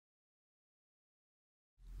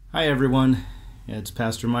Hi everyone, it's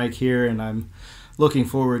Pastor Mike here, and I'm looking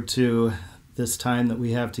forward to this time that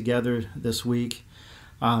we have together this week.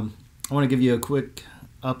 I want to give you a quick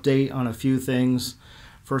update on a few things.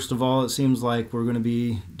 First of all, it seems like we're going to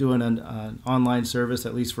be doing an online service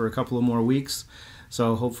at least for a couple of more weeks,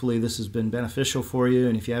 so hopefully this has been beneficial for you,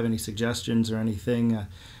 and if you have any suggestions or anything,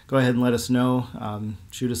 go ahead and let us know.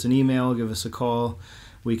 Shoot us an email, give us a call.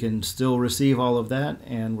 We can still receive all of that,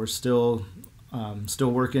 and we're still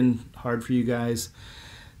working hard for you guys.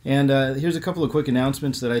 And here's a couple of quick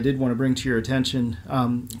announcements that I did want to bring to your attention.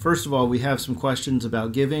 First of all, we have some questions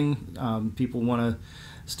about giving. People want to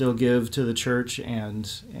still give to the church, and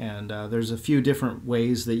there's a few different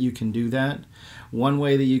ways that you can do that. One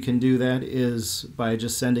way that you can do that is by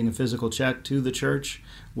just sending a physical check to the church.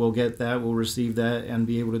 We'll get that, we'll receive that, and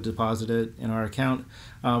be able to deposit it in our account.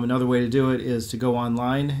 Another way to do it is to go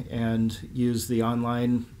online and use the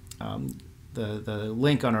online the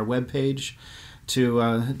link on our webpage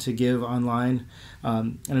to give online.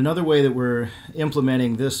 And another way that we're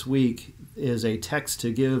implementing this week is a text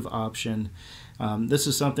to give option. This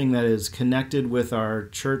is something that is connected with our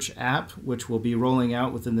church app, which will be rolling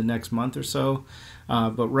out within the next month or so.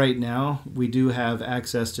 But right now, we do have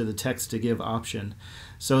access to the text to give option.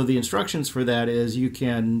 So the instructions for that is you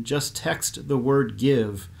can just text the word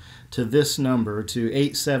give to this number, to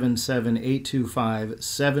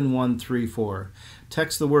 877-825-7134.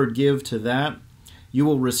 Text the word give to that. You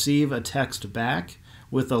will receive a text back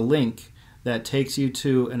with a link that takes you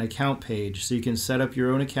to an account page. So you can set up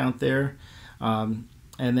your own account there, and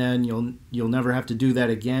then you'll never have to do that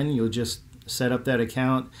again. You'll just set up that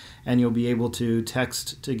account, and you'll be able to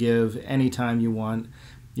text to give anytime you want.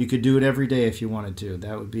 You could do it every day if you wanted to.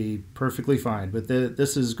 That would be perfectly fine. But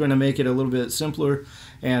this is going to make it a little bit simpler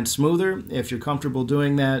and smoother. If you're comfortable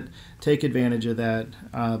doing that, take advantage of that.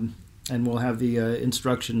 And we'll have the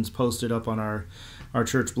instructions posted up on our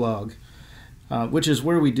church blog, which is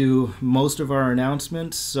where we do most of our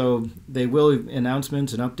announcements. So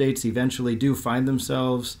announcements and updates eventually do find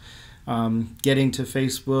themselves getting to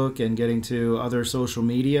Facebook and getting to other social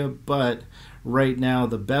media. But right now,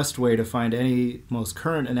 the best way to find any most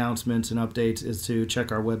current announcements and updates is to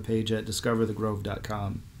check our webpage at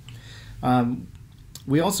discoverthegrove.com.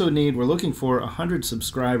 We're looking for 100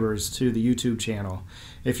 subscribers to the YouTube channel.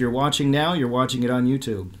 If you're watching now, you're watching it on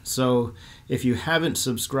YouTube. So if you haven't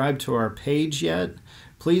subscribed to our page yet,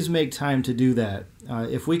 please make time to do that.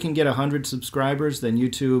 If we can get 100 subscribers, then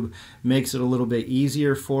YouTube makes it a little bit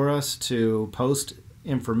easier for us to post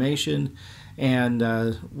information. And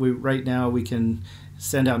right now we can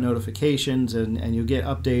send out notifications, and you'll get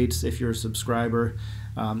updates if you're a subscriber.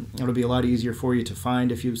 It'll be a lot easier for you to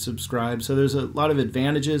find if you subscribe. So there's a lot of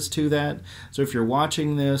advantages to that. So if you're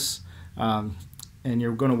watching this and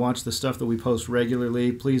you're going to watch the stuff that we post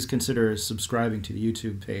regularly, please consider subscribing to the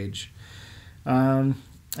YouTube page.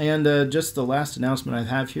 Just the last announcement I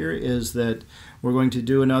have here is that we're going to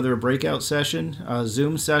do another breakout session, a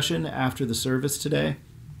Zoom session after the service today.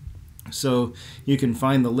 So you can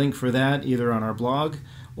find the link for that either on our blog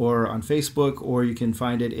or on Facebook, or you can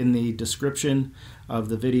find it in the description of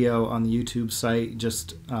the video on the YouTube site.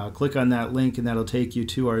 Just click on that link, and that'll take you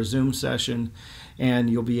to our Zoom session, and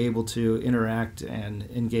you'll be able to interact and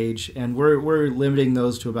engage. And we're limiting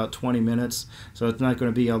those to about 20 minutes, so it's not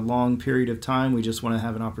going to be a long period of time. We just want to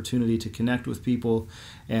have an opportunity to connect with people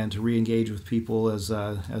and to re-engage with people as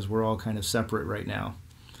we're all kind of separate right now.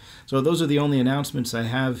 So those are the only announcements I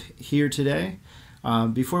have here today.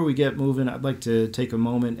 Before we get moving, I'd like to take a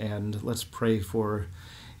moment and let's pray for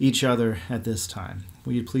each other at this time.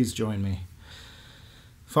 Will you please join me?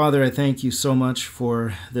 Father, I thank you so much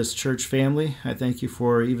for this church family. I thank you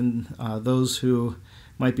for even those who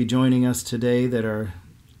might be joining us today that are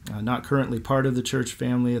not currently part of the church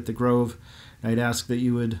family at the Grove. I'd ask that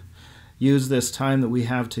you would use this time that we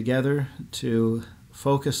have together to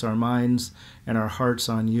focus our minds and our hearts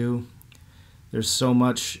on you. There's so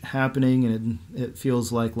much happening, and it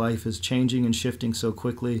feels like life is changing and shifting so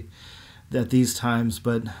quickly at these times.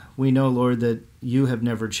 But we know, Lord, that you have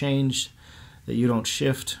never changed, that you don't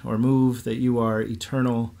shift or move, that you are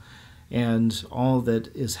eternal, and all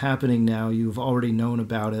that is happening now, you've already known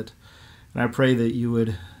about it. And I pray that you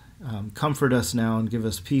would comfort us now and give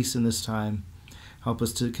us peace in this time. Help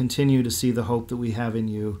us to continue to see the hope that we have in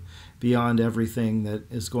you beyond everything that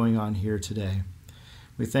is going on here today.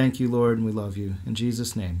 We thank you, Lord, and we love you. In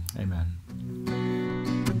Jesus' name, amen.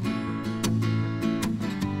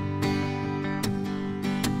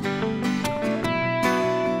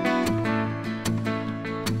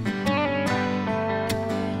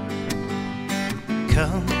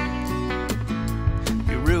 Come,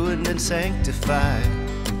 you're ruined and sanctified.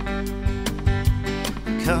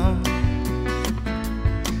 Come,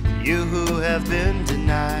 you who have been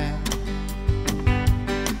denied.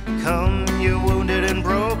 Come, you wounded and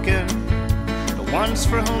broken, the ones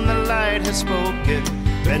for whom the light has spoken.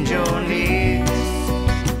 Bend your knees,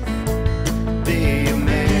 be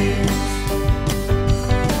amazed.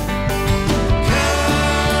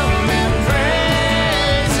 Come and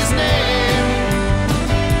praise His name.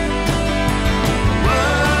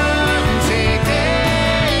 What He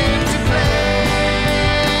came to claim.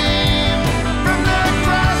 From the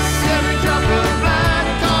cross, every drop of blood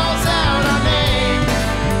calls out our name.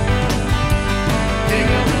 King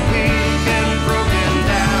of the weak and broken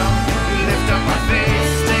down, lift up our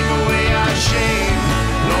face, take away our shame.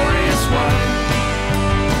 Glorious one,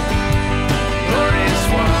 glorious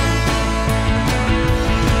one.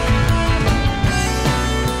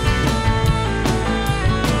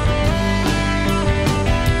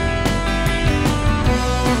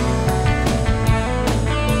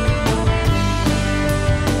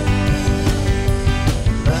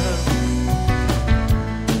 Love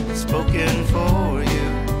spoken for you.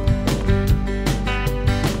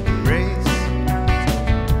 Grace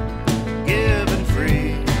given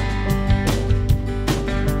free.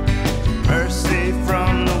 Mercy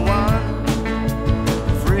from the one who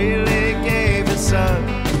freely gave His Son.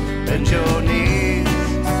 Bend your knees,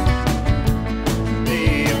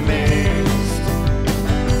 be amazed.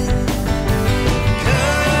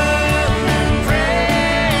 Come and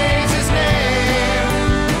praise His name.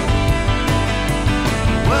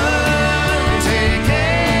 What He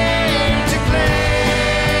came to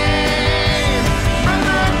claim. From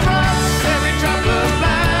the cross, every drop of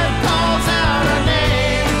blood calls out our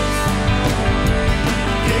names.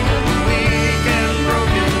 King of the weak and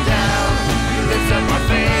broken down, you lift up our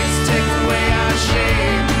face, take away our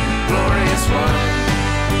shame. Glorious one,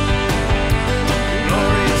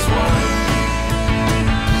 glorious one.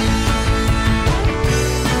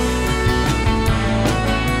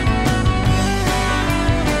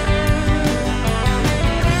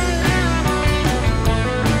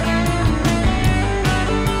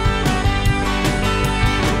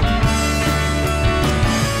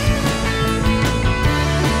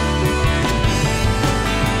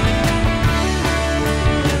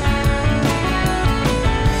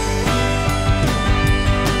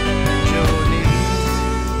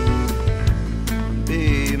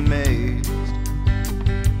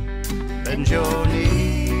 Bend your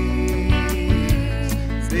knees,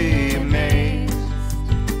 be amazed.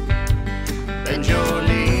 Bend your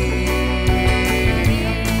knees,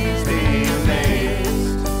 be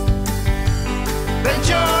amazed. Bend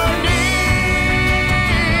your knees,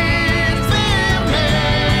 be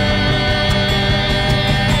amazed.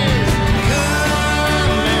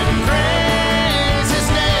 Come and praise His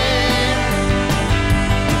name.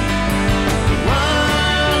 The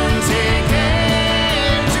ones He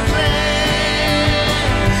came to claim.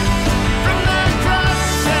 From the cross,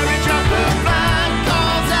 every drop of blood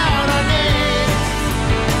calls out our names.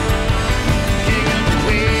 King of the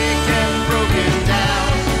weak and broken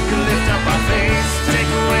down, you lift up our face,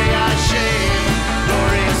 take away our shame.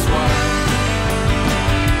 Glorious one,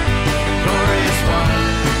 glorious one.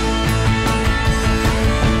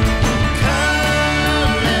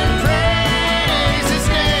 Come and praise His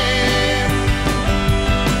name.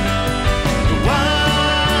 The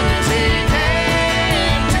ones He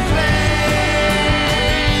came to claim.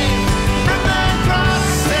 From the cross,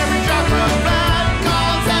 every drop of blood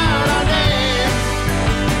calls out our names.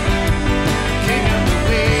 King of the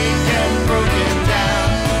weak and broken down,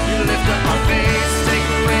 you lift up our face, take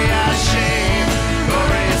away our shame.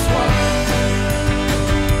 Glorious one,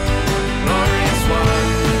 glorious one,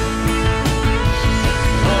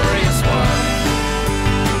 glorious one.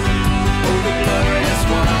 Oh, the glorious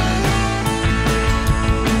one.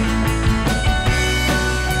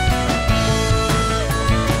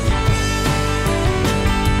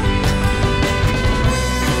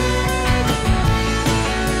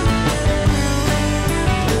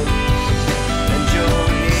 Bend your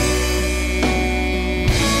knees,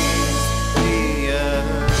 be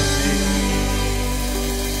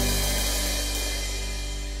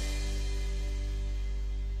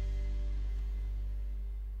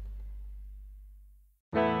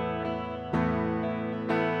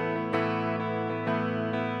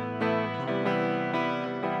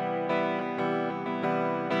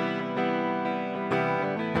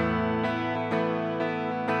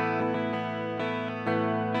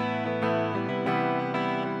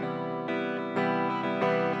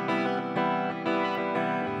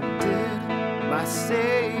Did my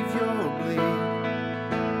Savior bleed?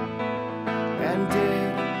 And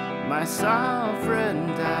did my sovereign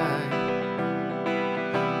die?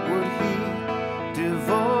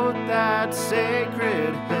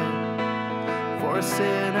 a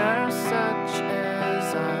sinner such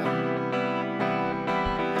as I.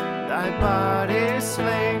 Thy body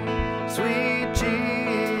slain, sweet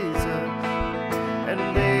Jesus, and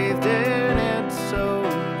bathed in its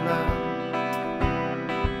own blood,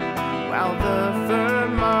 while the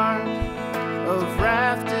firm mark of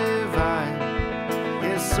wrath divine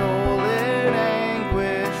his soul in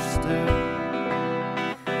anguish stood.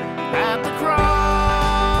 At the cross,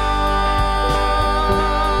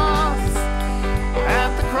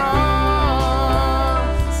 at the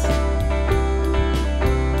cross,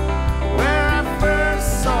 where I first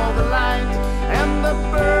saw the light and the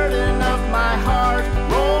burden of my heart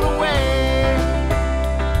rolled away.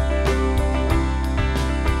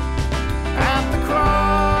 At the cross,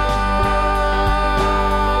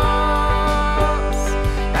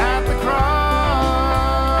 at the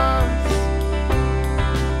cross,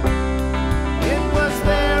 it was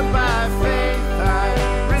there by faith I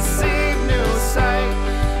received new sight,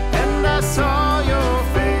 and I saw your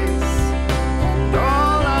face, and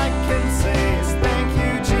all I can say is thank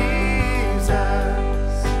you,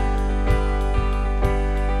 Jesus.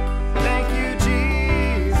 Thank you,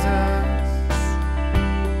 Jesus.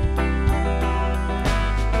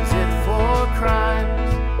 Was it for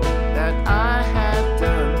crimes that I had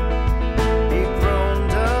done? He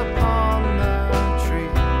groaned upon the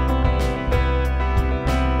tree.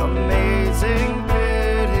 Amazing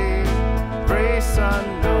pity, grace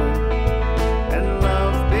unknown, and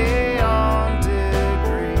love beyond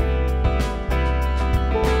degree.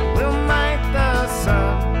 Will night the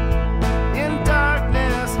sun in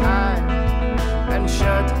darkness hide and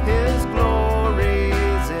shut his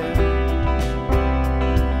glories in?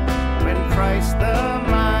 When Christ the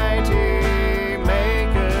mighty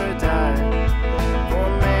Maker died for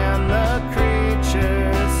man, the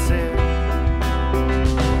creature's sin.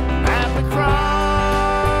 At the cross,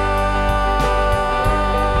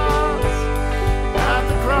 at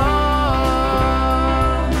the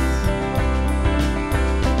cross,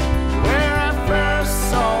 where I first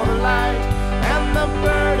saw the light and the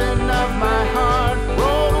burden of my heart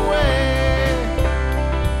rolled away.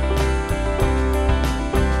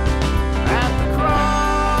 At the cross,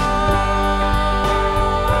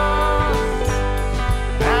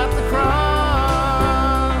 at the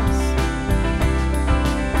cross,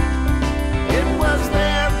 it was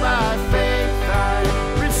there by faith I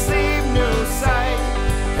received new sight,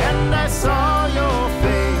 and I saw your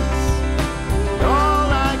face.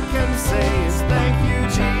 All I can say is thank you,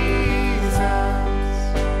 Jesus.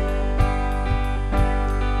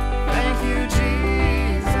 Thank you,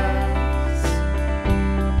 Jesus.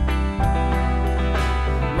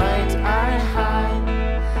 Might I hide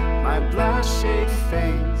my blushing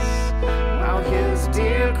face while his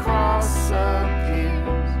dear cross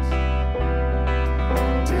appears?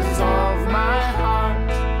 Dissolve my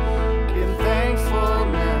heart in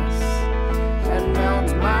thankfulness and melt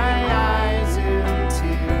my eyes in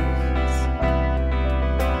tears.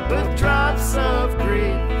 But drops of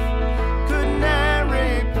grief could ne'er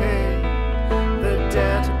repay the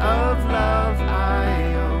debt of love I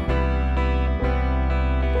owe.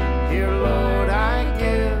 Here, Lord, I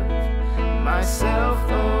give myself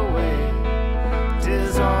away.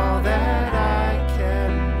 'Tis all that I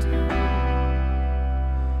can do.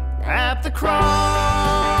 At the cross,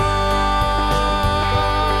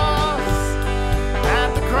 at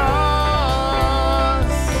the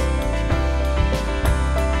cross,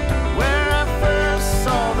 where I first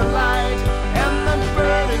saw the light and the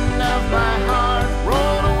burden of my heart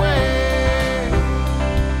rolled away.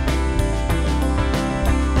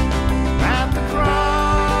 At the cross,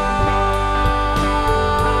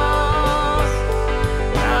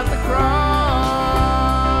 at the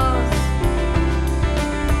cross,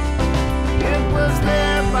 it was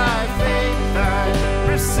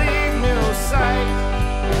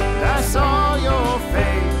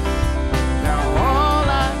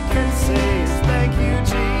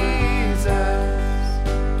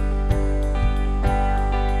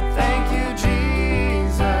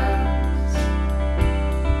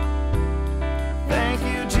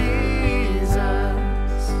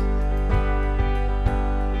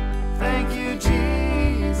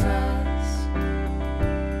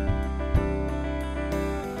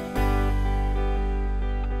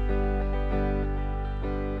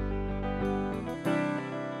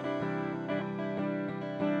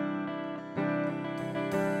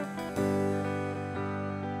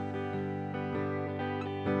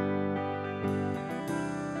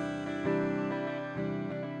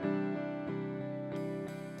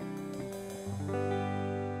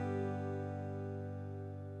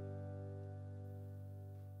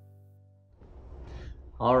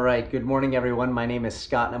right, good morning everyone. My name is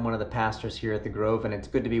Scott and I'm one of the pastors here at the Grove, and it's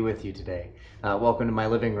good to be with you today. Welcome to my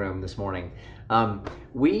living room this morning.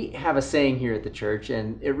 We have a saying here at the church,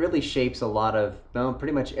 and it really shapes a lot of,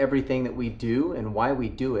 pretty much everything that we do and why we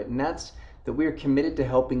do it, and that's that we are committed to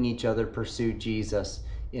helping each other pursue Jesus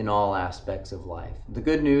in all aspects of life. The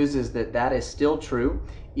good news is that that is still true,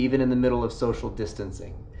 even in the middle of social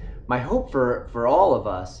distancing. My hope for all of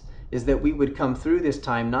us is that we would come through this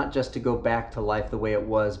time not just to go back to life the way it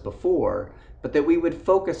was before, but that we would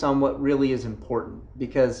focus on what really is important.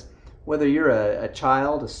 Because whether you're a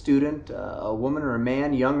child, a student, a woman or a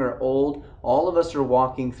man, young or old, all of us are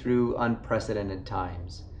walking through unprecedented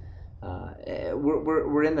times.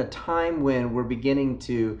 We're in a time when we're beginning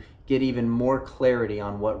to get even more clarity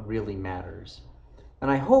on what really matters. And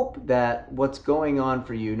I hope that what's going on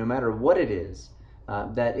for you, no matter what it is,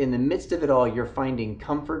 that in the midst of it all, you're finding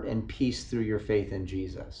comfort and peace through your faith in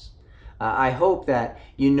Jesus. I hope that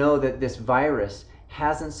you know that this virus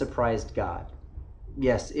hasn't surprised God.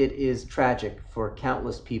 Yes, it is tragic for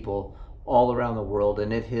countless people all around the world,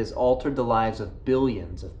 and it has altered the lives of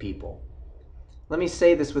billions of people. Let me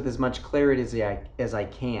say this with as much clarity as I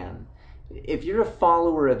can. If you're a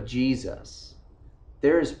follower of Jesus,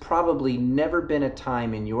 there has probably never been a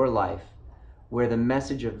time in your life where the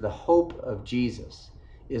message of the hope of Jesus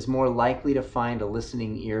is more likely to find a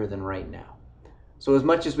listening ear than right now. So as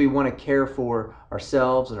much as we want to care for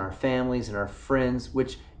ourselves and our families and our friends,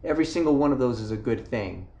 which every single one of those is a good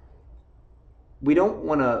thing, we don't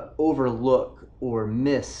want to overlook or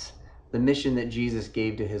miss the mission that Jesus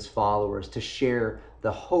gave to his followers to share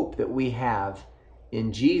the hope that we have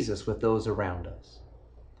in Jesus with those around us.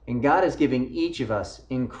 And God is giving each of us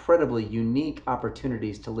incredibly unique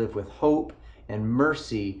opportunities to live with hope and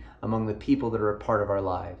mercy among the people that are a part of our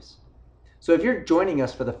lives. So if you're joining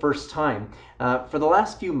us for the first time, for the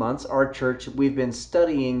last few months, our church, we've been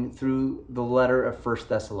studying through the letter of 1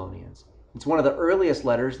 Thessalonians. It's one of the earliest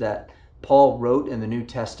letters that Paul wrote in the New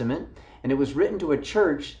Testament, and it was written to a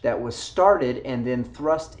church that was started and then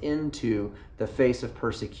thrust into the face of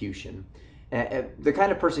persecution. The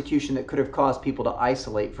kind of persecution that could have caused people to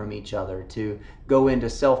isolate from each other, to go into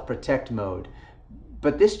self-protect mode.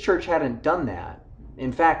 But this church hadn't done that.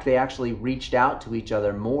 In fact, they actually reached out to each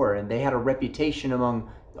other more, and they had a reputation among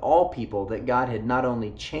all people that God had not only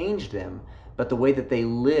changed them, but the way that they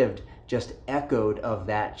lived just echoed of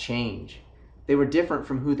that change. They were different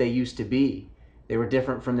from who they used to be. They were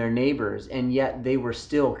different from their neighbors, and yet they were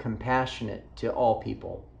still compassionate to all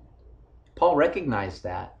people. Paul recognized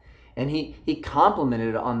that, and he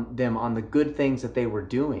complimented on them on the good things that they were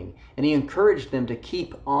doing, and he encouraged them to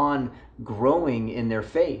keep on growing in their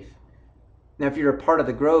faith. Now, if you're a part of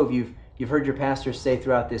the Grove, you've heard your pastors say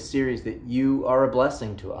throughout this series that you are a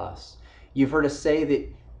blessing to us. You've heard us say that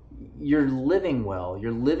you're living well.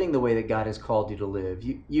 You're living the way that God has called you to live.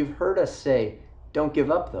 You've heard us say, don't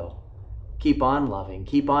give up though. Keep on loving.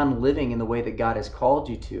 Keep on living in the way that God has called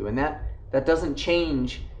you to. And that doesn't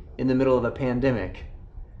change in the middle of a pandemic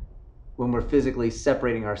when we're physically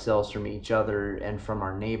separating ourselves from each other and from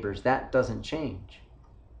our neighbors. That doesn't change.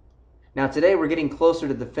 Now today we're getting closer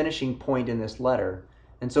to the finishing point in this letter.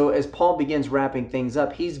 And so as Paul begins wrapping things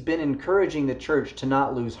up, he's been encouraging the church to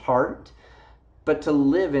not lose heart, but to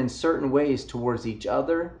live in certain ways towards each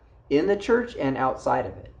other in the church and outside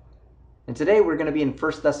of it. And today we're going to be in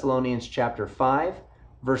 1 Thessalonians chapter 5,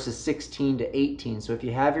 verses 16 to 18. So if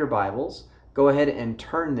you have your Bibles, go ahead and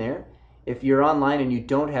turn there. If you're online and you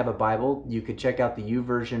don't have a Bible, you could check out the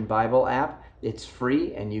YouVersion Bible app. It's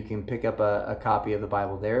free, and you can pick up a copy of the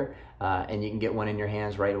Bible there, and you can get one in your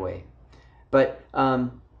hands right away. But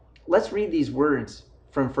let's read these words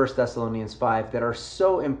from 1 Thessalonians 5 that are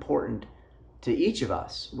so important to each of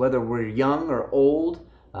us, whether we're young or old,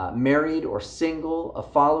 married or single, a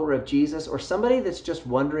follower of Jesus, or somebody that's just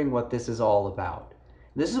wondering what this is all about.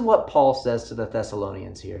 This is what Paul says to the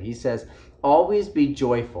Thessalonians here. He says, always be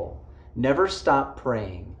joyful, never stop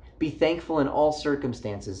praying, be thankful in all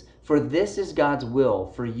circumstances, for this is God's will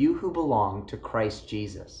for you who belong to Christ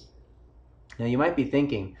Jesus. Now you might be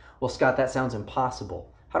thinking, well, Scott, that sounds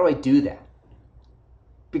impossible. How do I do that?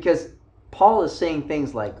 Because Paul is saying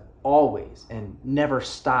things like always and never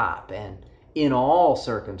stop and in all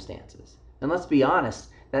circumstances. And let's be honest,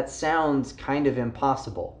 that sounds kind of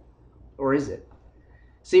impossible. Or is it?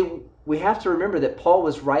 See, we have to remember that Paul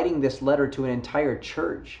was writing this letter to an entire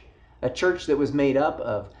church, a church that was made up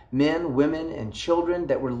of men, women, and children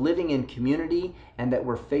that were living in community and that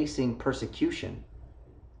were facing persecution.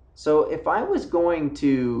 So if I was going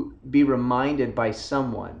to be reminded by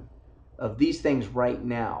someone of these things right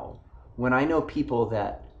now, when I know people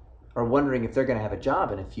that are wondering if they're going to have a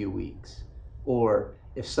job in a few weeks, or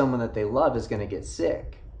if someone that they love is going to get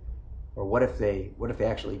sick? Or what if they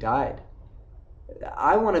actually died?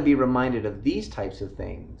 I want to be reminded of these types of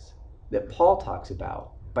things that Paul talks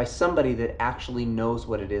about by somebody that actually knows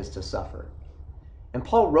what it is to suffer. And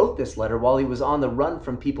Paul wrote this letter while he was on the run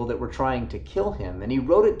from people that were trying to kill him. And he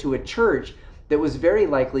wrote it to a church that was very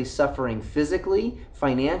likely suffering physically,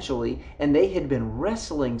 financially, and they had been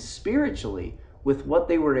wrestling spiritually with what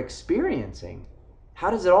they were experiencing. How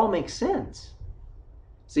does it all make sense?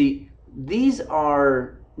 See, these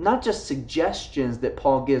are not just suggestions that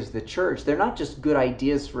Paul gives the church. They're not just good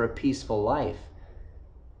ideas for a peaceful life.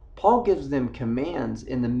 Paul gives them commands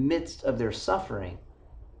in the midst of their suffering.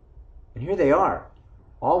 And here they are.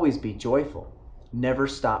 Always be joyful. Never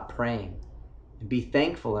stop praying. And be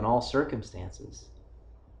thankful in all circumstances.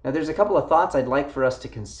 Now, there's a couple of thoughts I'd like for us to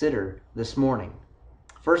consider this morning.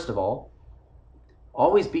 First of all,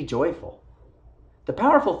 always be joyful. The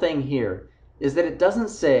powerful thing here is that it doesn't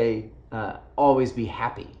say always be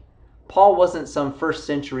happy. Paul wasn't some first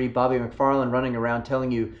century Bobby McFarland running around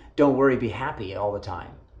telling you, don't worry, be happy all the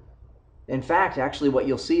time. In fact, actually what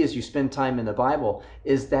you'll see as you spend time in the Bible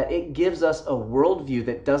is that it gives us a worldview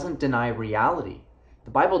that doesn't deny reality.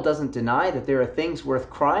 The Bible doesn't deny that there are things worth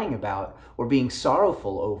crying about or being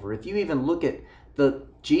sorrowful over. If you even look at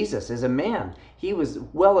Jesus as a man, he was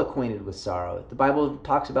well acquainted with sorrow. The Bible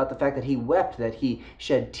talks about the fact that he wept, that he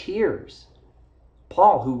shed tears.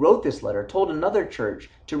 Paul, who wrote this letter, told another church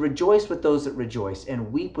to rejoice with those that rejoice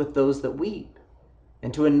and weep with those that weep.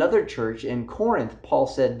 And to another church in Corinth, Paul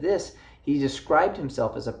said this. He described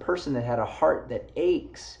himself as a person that had a heart that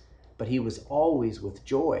aches, but he was always with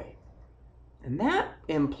joy. And that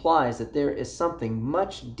implies that there is something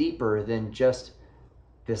much deeper than just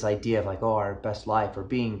this idea of like, oh, our best life or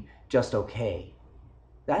being just okay.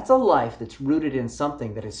 That's a life that's rooted in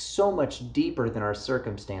something that is so much deeper than our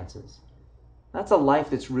circumstances. That's a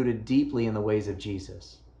life that's rooted deeply in the ways of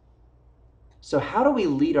Jesus. So how do we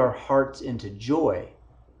lead our hearts into joy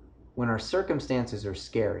when our circumstances are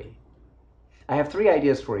scary? I have 3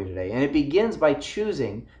 ideas for you today, and it begins by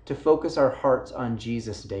choosing to focus our hearts on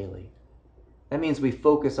Jesus daily. That means we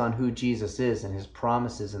focus on who Jesus is and his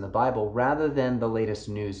promises in the Bible rather than the latest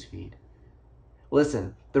news feed.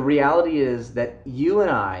 Listen, the reality is that you and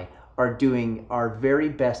I are doing our very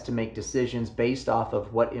best to make decisions based off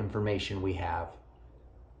of what information we have.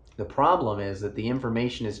 The problem is that the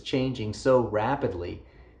information is changing so rapidly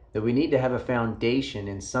that we need to have a foundation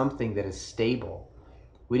in something that is stable.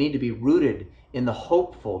 We need to be rooted in the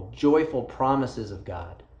hopeful, joyful promises of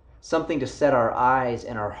God, something to set our eyes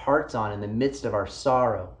and our hearts on in the midst of our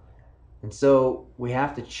sorrow. And so we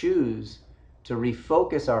have to choose to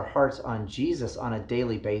refocus our hearts on Jesus on a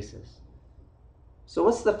daily basis. So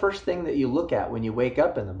what's the first thing that you look at when you wake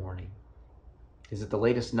up in the morning? Is it the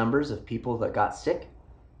latest numbers of people that got sick?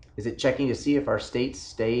 Is it checking to see if our state's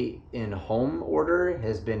stay in home order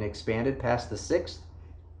has been expanded past the 6th?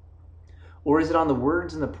 Or is it on the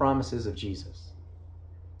words and the promises of Jesus?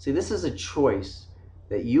 See, this is a choice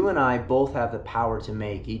that you and I both have the power to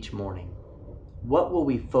make each morning. What will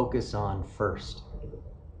we focus on first?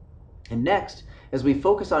 And next, as we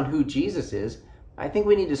focus on who Jesus is, I think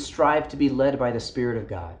we need to strive to be led by the Spirit of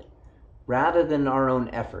God, rather than our own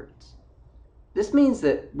efforts. This means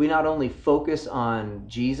that we not only focus on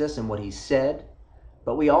Jesus and what he said,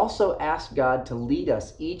 but we also ask God to lead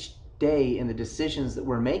us each day in the decisions that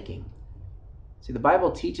we're making. See, the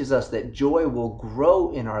Bible teaches us that joy will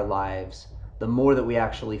grow in our lives the more that we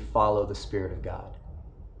actually follow the Spirit of God.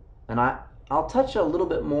 And I'll touch a little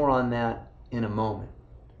bit more on that in a moment.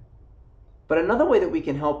 But another way that we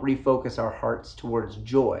can help refocus our hearts towards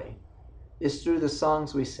joy is through the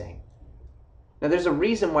songs we sing. Now, there's a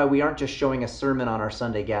reason why we aren't just showing a sermon on our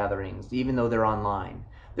Sunday gatherings, even though they're online.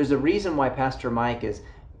 There's a reason why Pastor Mike is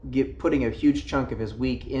putting a huge chunk of his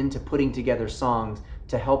week into putting together songs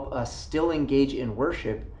to help us still engage in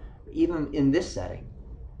worship, even in this setting.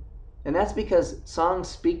 And that's because songs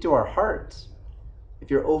speak to our hearts. If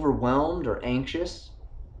you're overwhelmed or anxious,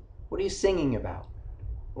 what are you singing about?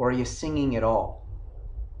 Or are you singing at all?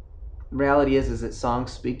 The reality is that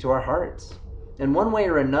songs speak to our hearts. And one way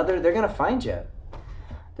or another, they're going to find you.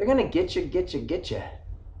 They're going to get you.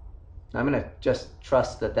 I'm going to just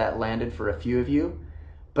trust that landed for a few of you.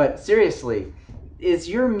 But seriously, is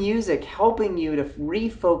your music helping you to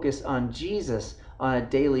refocus on Jesus on a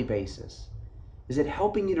daily basis? Is it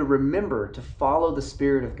helping you to remember to follow the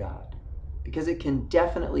Spirit of God? Because it can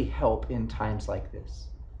definitely help in times like this.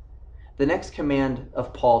 The next command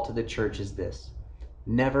of Paul to the church is this: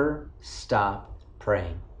 never stop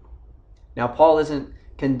praying. Now, Paul isn't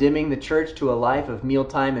condemning the church to a life of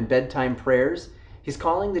mealtime and bedtime prayers. He's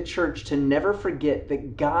calling the church to never forget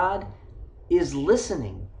that God is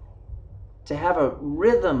listening, to have a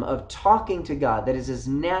rhythm of talking to God that is as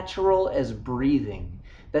natural as breathing.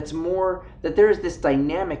 That there is this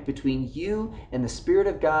dynamic between you and the Spirit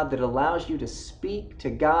of God that allows you to speak to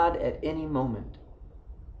God at any moment.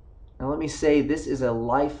 Now let me say, this is a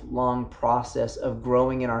lifelong process of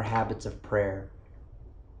growing in our habits of prayer.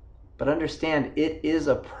 But understand, it is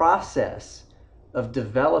a process of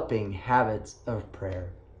developing habits of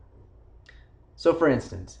prayer. So for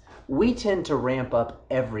instance, we tend to ramp up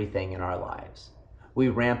everything in our lives. We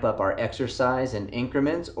ramp up our exercise in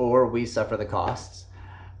increments, or we suffer the costs.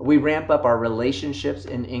 We ramp up our relationships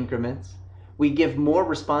in increments. We give more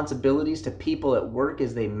responsibilities to people at work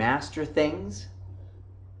as they master things.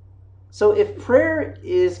 So if prayer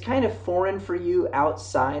is kind of foreign for you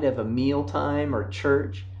outside of a mealtime or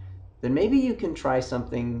church, then maybe you can try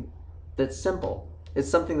something that's simple. It's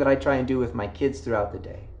something that I try and do with my kids throughout the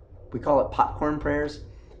day. We call it popcorn prayers.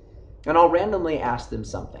 And I'll randomly ask them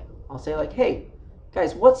something. I'll say like, hey,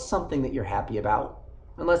 guys, what's something that you're happy about?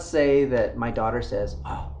 And let's say that my daughter says,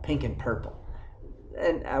 oh, pink and purple.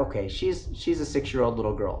 And okay, she's a 6-year-old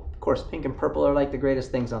little girl. Of course, pink and purple are like the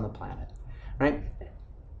greatest things on the planet, right?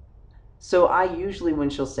 So I usually, when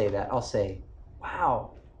she'll say that, I'll say,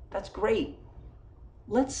 wow, that's great.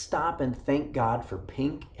 Let's stop and thank God for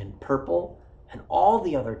pink and purple and all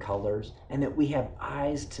the other colors, and that we have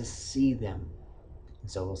eyes to see them.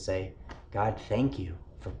 And so we'll say, God, thank you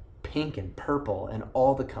for pink and purple and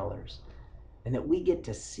all the colors, and that we get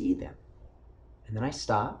to see them. And then I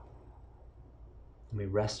stop, and we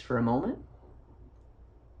rest for a moment,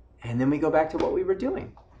 and then we go back to what we were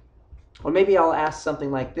doing. Or maybe I'll ask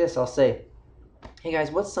something like this. I'll say, hey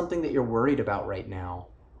guys, what's something that you're worried about right now?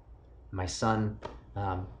 My son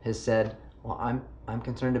has said, well, I'm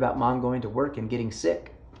concerned about mom going to work and getting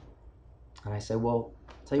sick. And I say, well,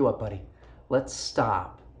 I'll tell you what, buddy, let's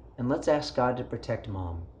stop and let's ask God to protect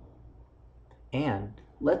mom. And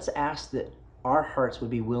let's ask that our hearts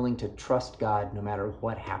would be willing to trust God no matter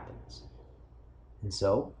what happens. And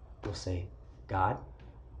so we'll say, God,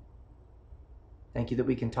 thank you that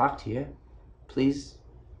we can talk to you. Please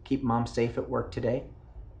keep mom safe at work today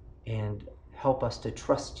and help us to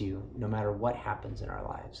trust you no matter what happens in our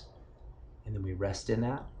lives. And then we rest in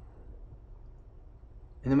that.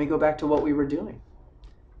 And then we go back to what we were doing.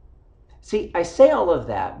 See, I say all of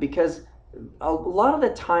that because a lot of the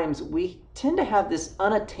times we tend to have this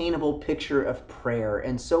unattainable picture of prayer,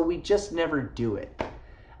 and so we just never do it.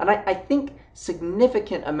 And I think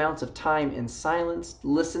significant amounts of time in silence,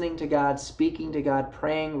 listening to God, speaking to God,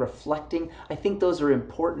 praying, reflecting, I think those are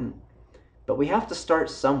important. But we have to start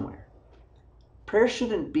somewhere. Prayer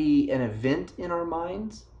shouldn't be an event in our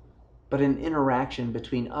minds, but an interaction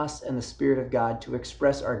between us and the Spirit of God to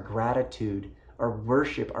express our gratitude, our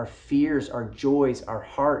worship, our fears, our joys, our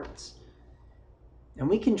hearts. And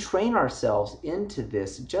we can train ourselves into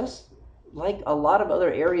this just like a lot of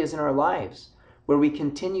other areas in our lives, where we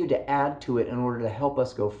continue to add to it in order to help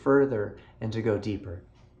us go further and to go deeper.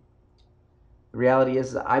 The reality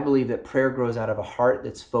is that I believe that prayer grows out of a heart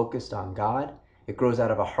that's focused on God. It grows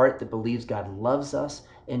out of a heart that believes God loves us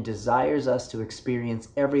and desires us to experience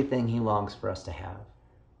everything He longs for us to have.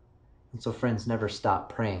 And so, friends, never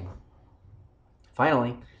stop praying.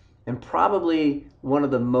 Finally, and probably one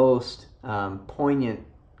of the most poignant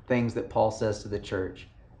things that Paul says to the church,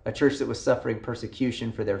 a church that was suffering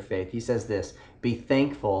persecution for their faith, he says this: be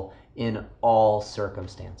thankful in all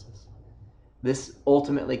circumstances. This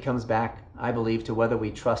ultimately comes back, I believe, to whether we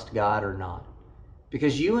trust God or not.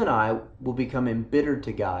 Because you and I will become embittered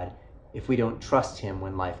to God if we don't trust Him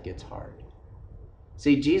when life gets hard.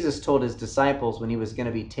 See, Jesus told His disciples when He was going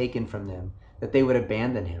to be taken from them that they would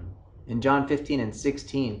abandon Him in John 15 and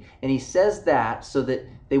 16. And He says that so that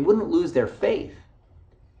they wouldn't lose their faith.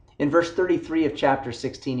 In verse 33 of chapter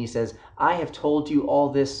 16, He says, I have told you all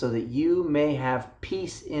this so that you may have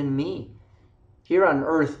peace in me. Here on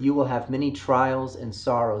earth you will have many trials and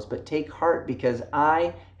sorrows, but take heart because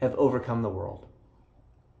I have overcome the world.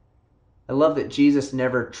 I love that Jesus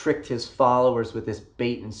never tricked His followers with this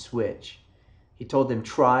bait and switch. He told them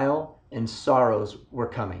trial and sorrows were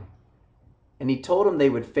coming. And He told them they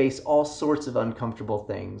would face all sorts of uncomfortable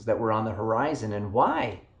things that were on the horizon. And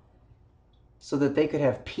why? So that they could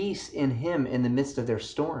have peace in Him in the midst of their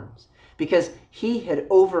storms. Because He had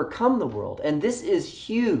overcome the world. And this is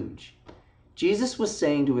huge. Jesus was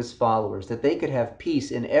saying to His followers that they could have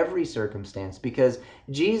peace in every circumstance because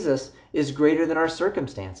Jesus is greater than our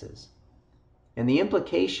circumstances. And the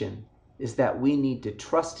implication is that we need to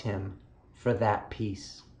trust Him for that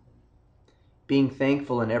peace. Being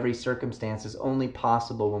thankful in every circumstance is only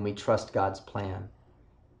possible when we trust God's plan.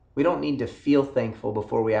 We don't need to feel thankful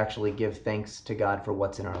before we actually give thanks to God for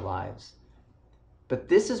what's in our lives. But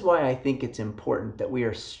this is why I think it's important that we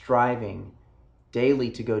are striving daily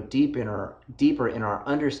to go deeper in our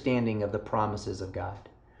understanding of the promises of God,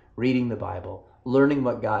 reading the Bible, learning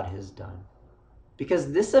what God has done,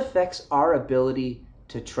 because this affects our ability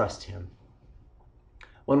to trust Him.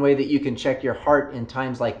 One way that you can check your heart in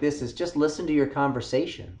times like this is just listen to your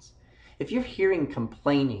conversations. If you're hearing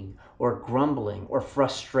complaining or grumbling or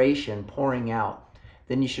frustration pouring out,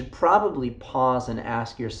 then you should probably pause and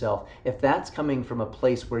ask yourself if that's coming from a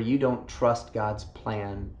place where you don't trust God's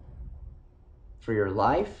plan for your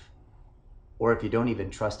life, or if you don't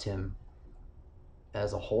even trust Him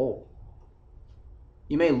as a whole.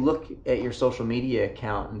 You may look at your social media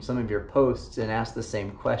account and some of your posts and ask the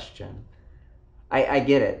same question. I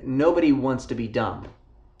get it. Nobody wants to be dumb.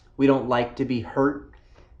 We don't like to be hurt.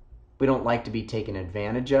 We don't like to be taken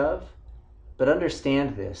advantage of. But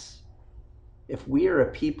understand this. If we are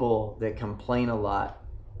a people that complain a lot,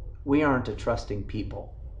 we aren't a trusting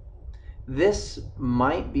people. This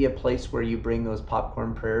might be a place where you bring those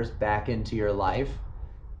popcorn prayers back into your life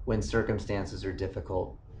when circumstances are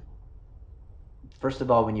difficult. First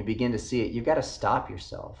of all, when you begin to see it, you've got to stop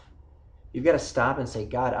yourself. You've got to stop and say,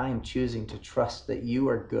 God, I am choosing to trust that you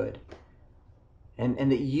are good and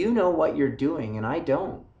that you know what you're doing, and I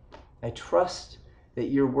don't. I trust that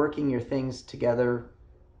you're working your things together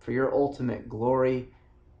for your ultimate glory,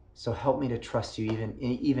 so help me to trust you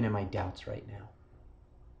even in my doubts right now.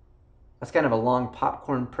 That's kind of a long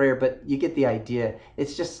popcorn prayer, but you get the idea.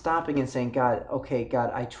 It's just stopping and saying, God, okay,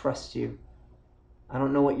 God, I trust you. I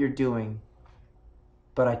don't know what you're doing,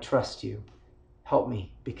 but I trust you. Help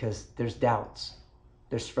me, because there's doubts,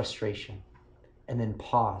 there's frustration. And then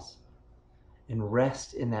pause and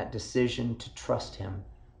rest in that decision to trust Him.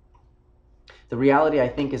 The reality, I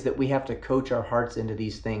think, is that we have to coach our hearts into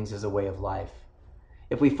these things as a way of life.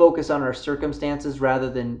 If we focus on our circumstances rather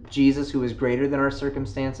than Jesus, who is greater than our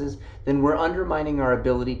circumstances, then we're undermining our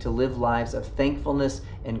ability to live lives of thankfulness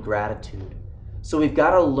and gratitude. So we've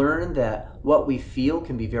got to learn that what we feel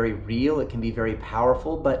can be very real, it can be very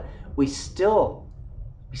powerful, but we still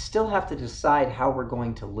have to decide how we're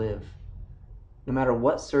going to live, no matter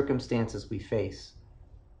what circumstances we face.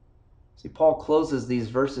 See, Paul closes these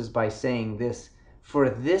verses by saying this, "For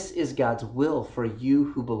this is God's will for you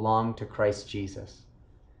who belong to Christ Jesus."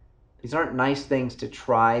 These aren't nice things to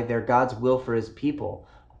try. They're God's will for His people.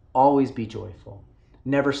 Always be joyful.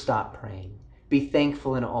 Never stop praying. Be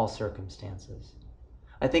thankful in all circumstances.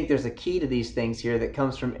 I think there's a key to these things here that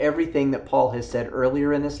comes from everything that Paul has said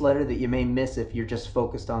earlier in this letter that you may miss if you're just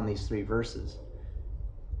focused on these 3 verses.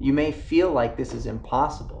 You may feel like this is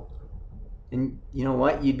impossible. And you know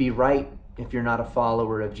what? You'd be right if you're not a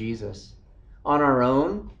follower of Jesus. On our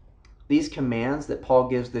own, these commands that Paul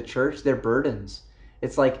gives the church, they're burdens.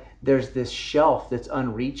 It's like there's this shelf that's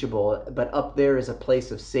unreachable, but up there is a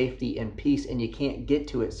place of safety and peace, and you can't get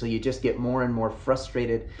to it, so you just get more and more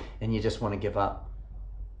frustrated, and you just want to give up.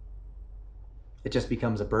 It just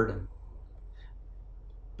becomes a burden.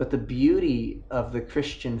 But the beauty of the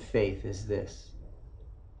Christian faith is this,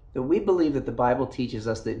 that we believe that the Bible teaches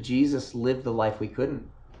us that Jesus lived the life we couldn't,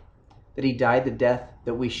 that He died the death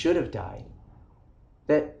that we should have died,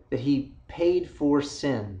 that He paid for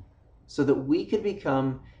sin so that we could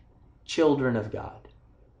become children of God.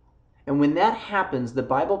 And when that happens, the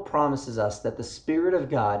Bible promises us that the Spirit of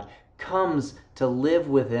God comes to live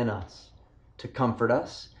within us, to comfort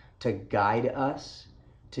us, to guide us,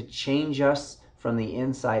 to change us from the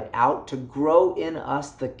inside out, to grow in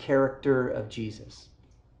us the character of Jesus.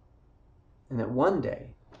 And that one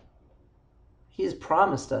day, He has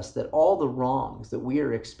promised us that all the wrongs that we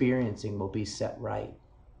are experiencing will be set right.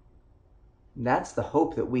 And that's the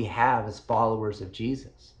hope that we have as followers of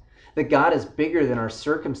Jesus. That God is bigger than our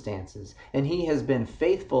circumstances, and He has been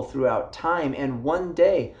faithful throughout time, and one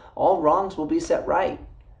day all wrongs will be set right.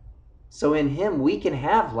 So in Him we can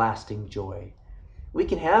have lasting joy. We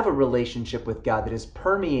can have a relationship with God that is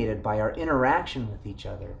permeated by our interaction with each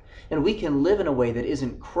other. And we can live in a way that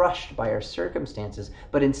isn't crushed by our circumstances,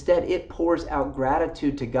 but instead it pours out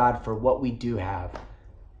gratitude to God for what we do have.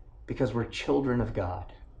 Because we're children of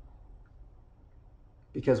God.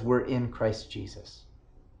 Because we're in Christ Jesus.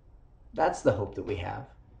 That's the hope that we have.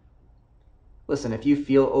 Listen, if you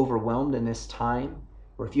feel overwhelmed in this time,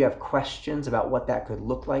 or if you have questions about what that could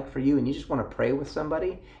look like for you and you just want to pray with somebody,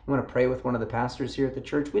 you want to pray with one of the pastors here at the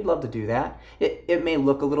church, we'd love to do that. It may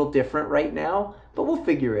look a little different right now, but we'll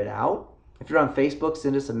figure it out. If you're on Facebook,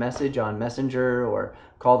 send us a message on Messenger or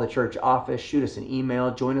call the church office, shoot us an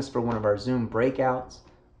email, join us for one of our Zoom breakouts.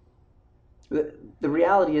 The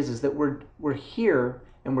reality is that we're here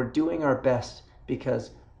and we're doing our best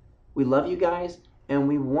because we love you guys and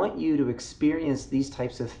we want you to experience these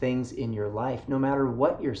types of things in your life, no matter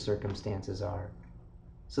what your circumstances are,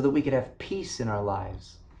 so that we could have peace in our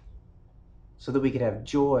lives, so that we could have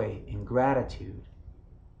joy and gratitude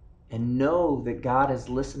and know that God is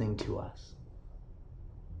listening to us.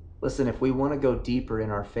 Listen, if we want to go deeper in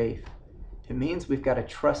our faith, it means we've got to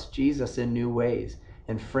trust Jesus in new ways.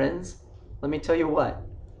 And friends, let me tell you what,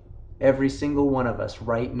 every single one of us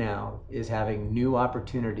right now is having new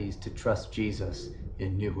opportunities to trust Jesus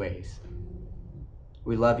in new ways.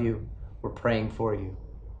 We love you. We're praying for you.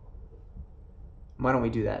 Why don't we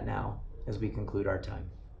do that now as we conclude our time?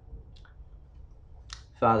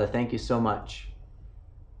 Father, thank you so much.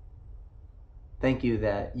 Thank you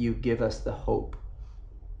that you give us the hope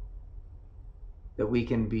that we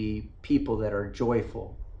can be people that are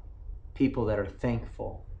joyful, people that are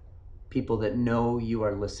thankful, people that know you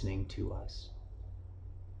are listening to us.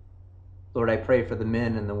 Lord, I pray for the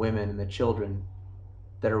men and the women and the children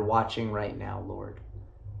that are watching right now, Lord,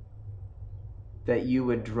 that you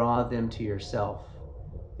would draw them to yourself,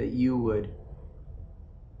 that you would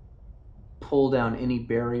pull down any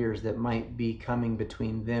barriers that might be coming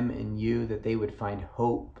between them and you, that they would find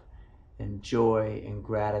hope and joy and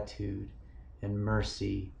gratitude and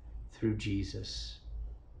mercy through Jesus.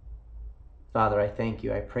 Father, I thank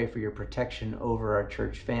you. I pray for your protection over our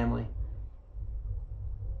church family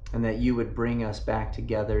and that you would bring us back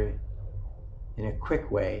together in a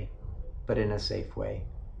quick way, but in a safe way.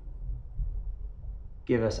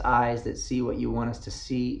 Give us eyes that see what you want us to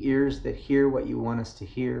see, ears that hear what you want us to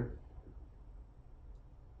hear,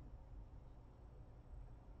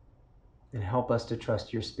 and help us to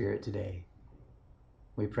trust your Spirit today.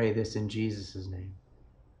 We pray this in Jesus' name.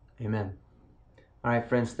 Amen. All right,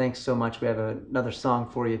 friends, thanks so much. We have another song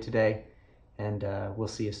for you today, and we'll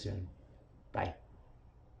see you soon. Bye.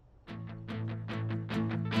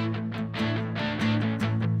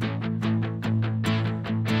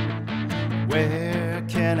 Where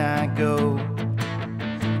can I go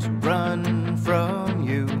to run from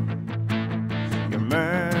you? Your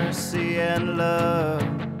mercy and love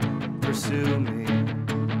pursue me.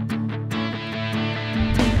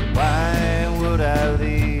 Why would I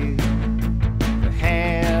leave the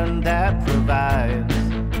hand that provides,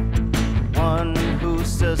 one who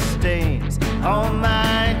sustains all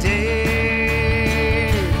my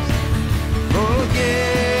days? Forgive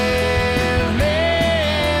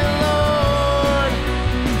me, Lord,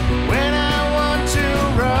 when I want to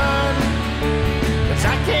run, 'cause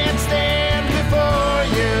I can't stand before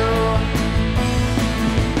you.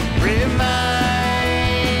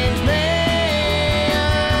 Remind me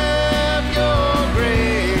of your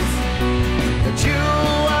grace, that you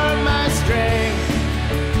are my strength.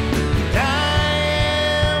 I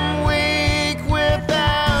am weak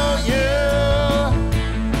without you.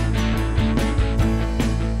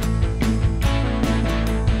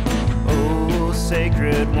 Oh,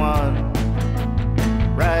 sacred one,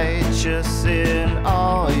 righteous in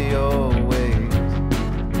all your ways,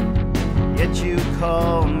 yet you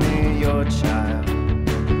call me your child.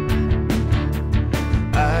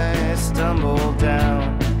 I stumble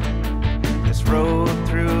down this road